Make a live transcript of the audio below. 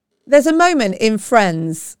There's a moment in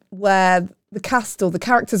Friends where the cast or the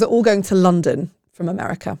characters are all going to London from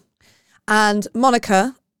America. And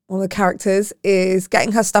Monica, one of the characters, is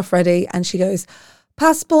getting her stuff ready and she goes,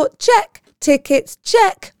 passport, check, tickets,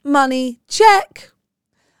 check, money, check.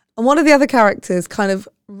 And one of the other characters kind of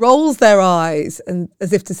rolls their eyes and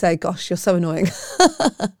as if to say, gosh, you're so annoying.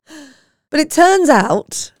 But it turns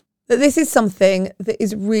out that this is something that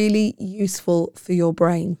is really useful for your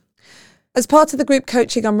brain. As part of the group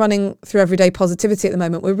coaching I'm running through Everyday Positivity at the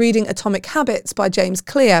moment, we're reading Atomic Habits by James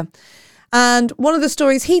Clear. And one of the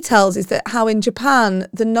stories he tells is that how in Japan,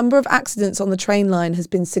 the number of accidents on the train line has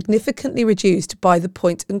been significantly reduced by the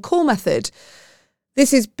point and call method.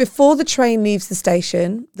 This is before the train leaves the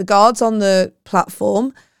station. The guards on the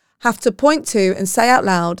platform have to point to and say out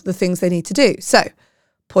loud the things they need to do. So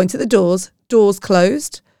point at the doors, doors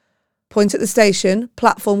closed. Point at the station,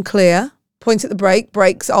 platform clear. Point at the brake,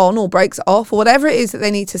 brakes on or brakes off, or whatever it is that they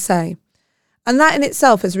need to say. And that in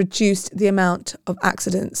itself has reduced the amount of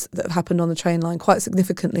accidents that have happened on the train line quite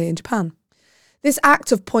significantly in Japan. This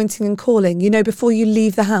act of pointing and calling, before you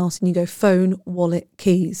leave the house and you go phone, wallet,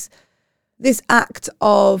 keys. This act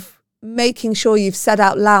of making sure you've said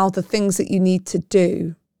out loud the things that you need to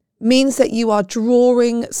do means that you are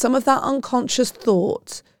drawing some of that unconscious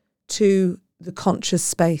thought to the conscious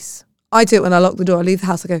space. I do it when I lock the door. I leave the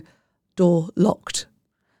house, I go, door locked.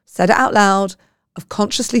 Said it out loud. I've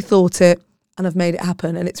consciously thought it and I've made it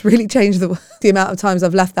happen. And it's really changed the amount of times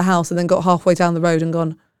I've left the house and then got halfway down the road and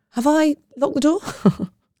gone, have I locked the door?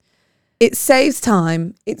 It saves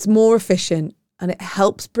time. It's more efficient and it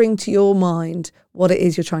helps bring to your mind what it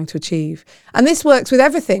is you're trying to achieve. And this works with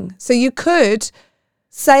everything. So you could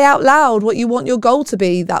say out loud what you want your goal to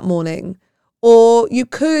be that morning. Or you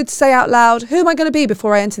could say out loud, who am I going to be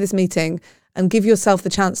before I enter this meeting? And give yourself the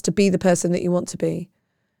chance to be the person that you want to be.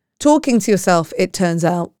 Talking to yourself, it turns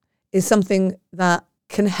out, is something that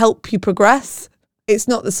can help you progress. It's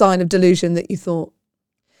not the sign of delusion that you thought.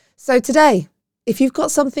 So today, if you've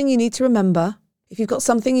got something you need to remember, if you've got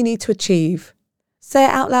something you need to achieve, say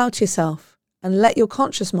it out loud to yourself and let your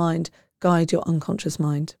conscious mind guide your unconscious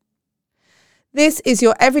mind. This is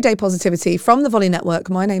your Everyday Positivity from the Volley Network.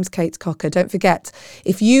 My name's Kate Cocker. Don't forget,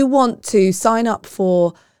 if you want to sign up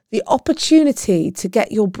for the opportunity to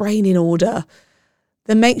get your brain in order,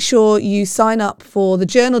 then make sure you sign up for the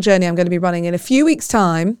journal journey I'm going to be running in a few weeks'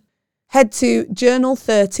 time. Head to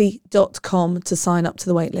journal30.com to sign up to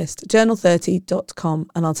the waitlist.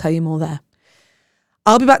 Journal30.com, and I'll tell you more there.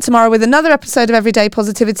 I'll be back tomorrow with another episode of Everyday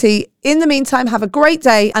Positivity. In the meantime, have a great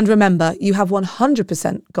day, and remember, you have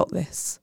 100% got this.